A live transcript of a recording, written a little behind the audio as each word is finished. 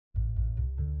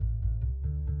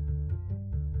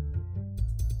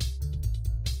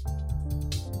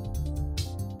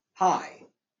Hi,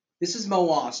 this is Mo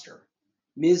Oster,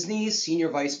 MSSNY's Senior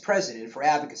Vice President for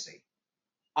Advocacy.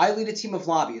 I lead a team of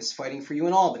lobbyists fighting for you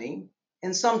in Albany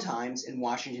and sometimes in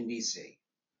Washington, D.C.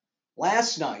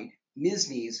 Last night,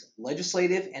 MSSNY's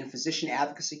Legislative and Physician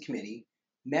Advocacy Committee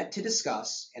met to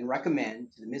discuss and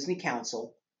recommend to the MSSNY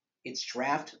Council its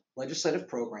draft legislative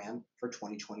program for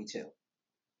 2022.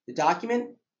 The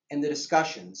document and the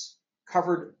discussions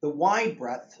covered the wide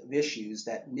breadth of issues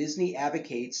that MSSNY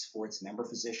advocates for its member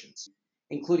physicians,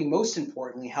 including most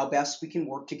importantly how best we can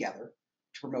work together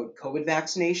to promote COVID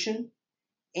vaccination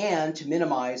and to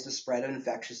minimize the spread of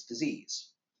infectious disease,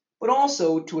 but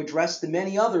also to address the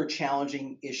many other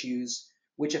challenging issues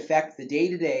which affect the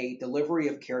day-to-day delivery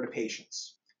of care to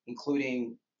patients,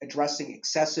 including addressing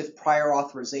excessive prior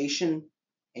authorization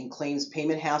and claims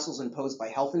payment hassles imposed by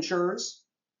health insurers,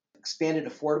 expanded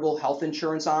affordable health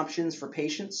insurance options for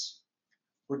patients,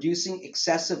 reducing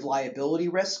excessive liability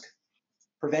risk,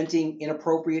 preventing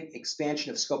inappropriate expansion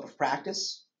of scope of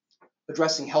practice,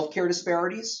 addressing healthcare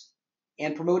disparities,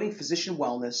 and promoting physician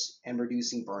wellness and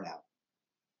reducing burnout.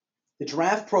 The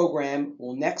draft program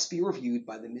will next be reviewed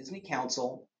by the MSSNY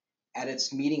Council at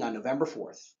its meeting on November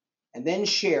 4th, and then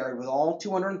shared with all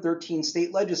 213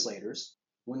 state legislators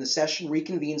when the session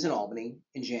reconvenes in Albany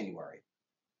in January.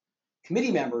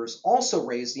 Committee members also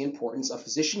raised the importance of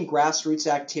physician grassroots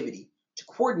activity to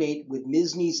coordinate with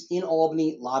MSSNY's in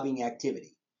Albany lobbying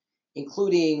activity,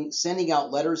 including sending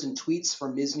out letters and tweets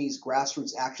from MSSNY's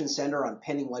Grassroots Action Center on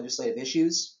pending legislative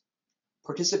issues,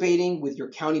 participating with your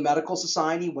county medical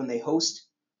society when they host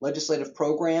legislative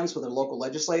programs with their local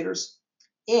legislators,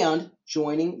 and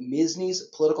joining MSSNY's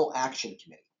Political Action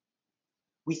Committee.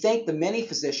 We thank the many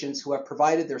physicians who have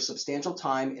provided their substantial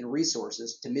time and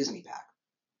resources to MSSNY PAC,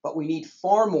 but we need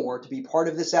far more to be part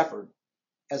of this effort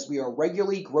as we are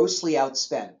regularly grossly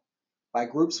outspent by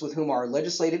groups with whom our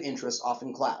legislative interests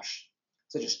often clash,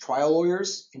 such as trial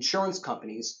lawyers, insurance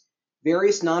companies,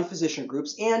 various non-physician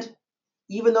groups, and,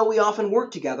 even though we often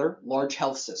work together, large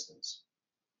health systems.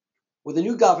 With a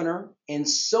new governor and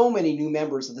so many new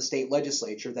members of the state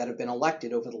legislature that have been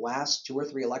elected over the last 2 or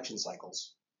 3 election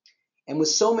cycles, and with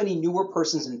so many newer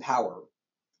persons in power,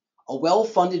 a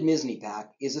well-funded MSSNY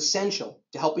PAC is essential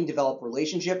to helping develop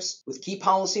relationships with key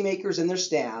policymakers and their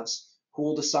staffs who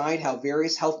will decide how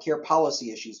various healthcare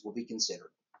policy issues will be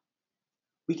considered.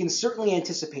 We can certainly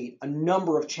anticipate a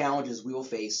number of challenges we will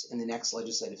face in the next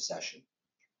legislative session.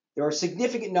 There are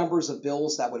significant numbers of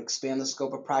bills that would expand the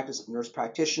scope of practice of nurse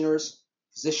practitioners,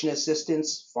 physician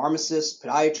assistants, pharmacists,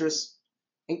 podiatrists,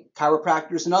 and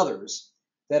chiropractors, and others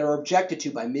that are objected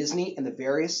to by MSSNY and the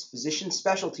various physician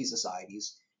specialty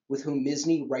societies with whom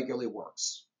MSSNY regularly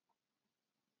works.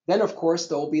 Then, of course,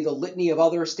 there will be the litany of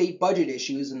other state budget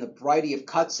issues and the variety of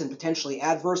cuts and potentially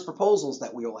adverse proposals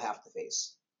that we will have to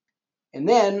face. And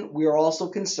then we are also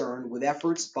concerned with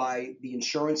efforts by the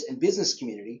insurance and business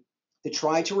community to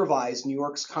try to revise New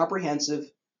York's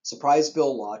comprehensive surprise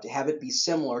bill law to have it be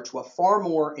similar to a far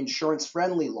more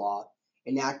insurance-friendly law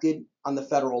enacted on the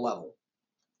federal level,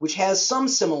 which has some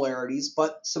similarities,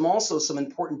 but also some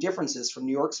important differences from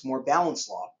New York's more balanced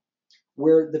law,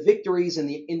 where the victories in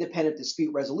the independent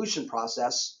dispute resolution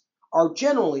process are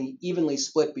generally evenly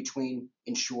split between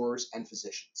insurers and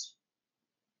physicians.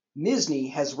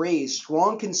 MSSNY has raised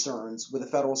strong concerns with the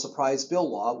federal surprise bill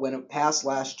law when it passed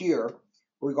last year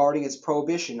regarding its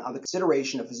prohibition on the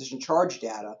consideration of physician charge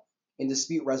data in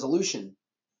dispute resolution.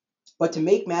 But to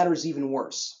make matters even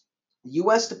worse, the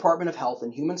U.S. Department of Health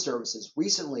and Human Services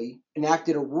recently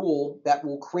enacted a rule that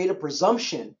will create a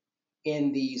presumption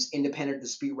in these independent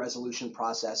dispute resolution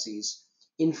processes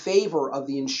in favor of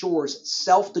the insurer's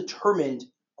self-determined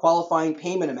qualifying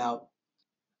payment amount,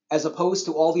 as opposed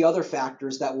to all the other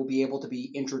factors that will be able to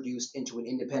be introduced into an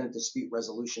independent dispute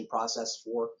resolution process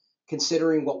for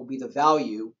considering what will be the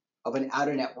value of an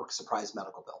out-of-network surprise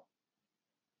medical bill.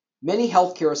 Many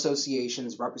healthcare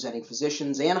associations representing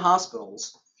physicians and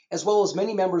hospitals, as well as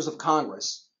many members of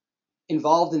Congress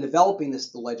involved in developing the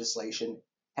legislation,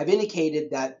 have indicated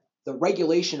that the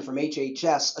regulation from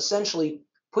HHS essentially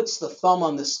puts the thumb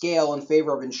on the scale in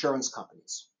favor of insurance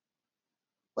companies.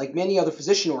 Like many other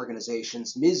physician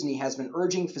organizations, MSSNY has been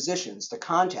urging physicians to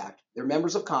contact their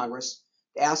members of Congress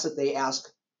to ask that they ask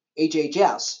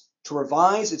HHS to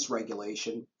revise its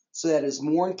regulation so that it is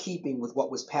more in keeping with what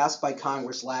was passed by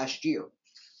Congress last year.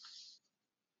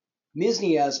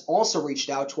 MSSNY has also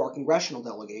reached out to our congressional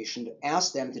delegation to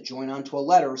ask them to join on to a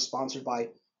letter sponsored by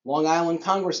Long Island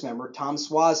Congressmember Tom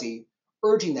Suozzi,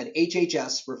 urging that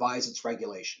HHS revise its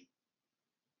regulation.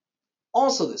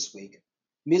 Also this week,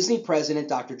 MSSNY President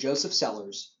Dr. Joseph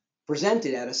Sellers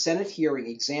presented at a Senate hearing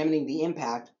examining the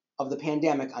impact of the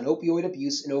pandemic on opioid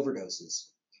abuse and overdoses,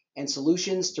 and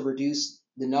solutions to reduce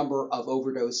the number of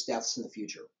overdose deaths in the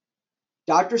future.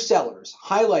 Dr. Sellers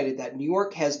highlighted that New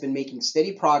York has been making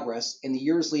steady progress in the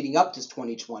years leading up to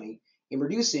 2020 in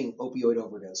reducing opioid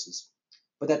overdoses,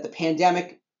 but that the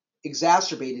pandemic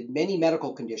exacerbated many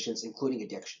medical conditions, including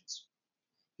addictions.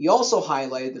 He also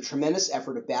highlighted the tremendous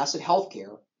effort of Bassett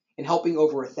Healthcare in helping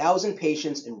over 1,000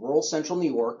 patients in rural central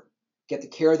New York get the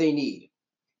care they need,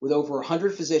 with over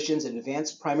 100 physicians and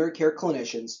advanced primary care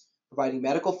clinicians providing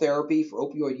medical therapy for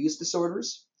opioid use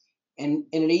disorders and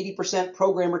an 80%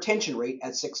 program retention rate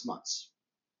at 6 months.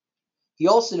 He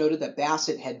also noted that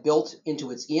Bassett had built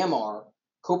into its EMR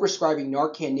co-prescribing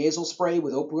Narcan nasal spray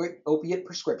with opiate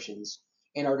prescriptions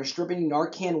and are distributing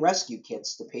Narcan rescue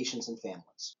kits to patients and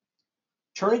families.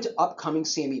 Turning to upcoming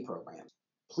CME programs,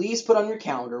 please put on your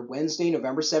calendar Wednesday,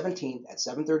 November 17th at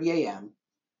 7:30 a.m.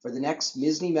 for the next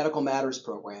MSSNY Medical Matters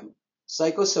program,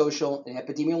 Psychosocial and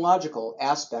Epidemiological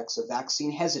Aspects of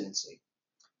Vaccine Hesitancy,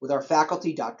 with our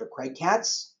faculty Dr. Craig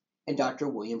Katz and Dr.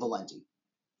 William Valenti.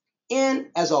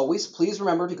 And as always, please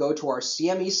remember to go to our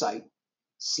CME site,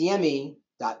 cme.msny.org,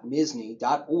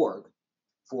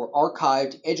 for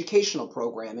archived educational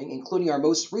programming, including our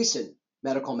most recent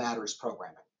Medical Matters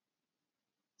programming.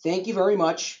 Thank you very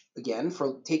much, again,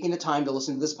 for taking the time to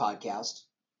listen to this podcast,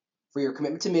 for your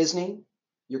commitment to MSSNY,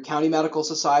 your County Medical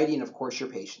Society, and of course your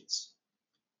patients.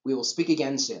 We will speak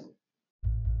again soon.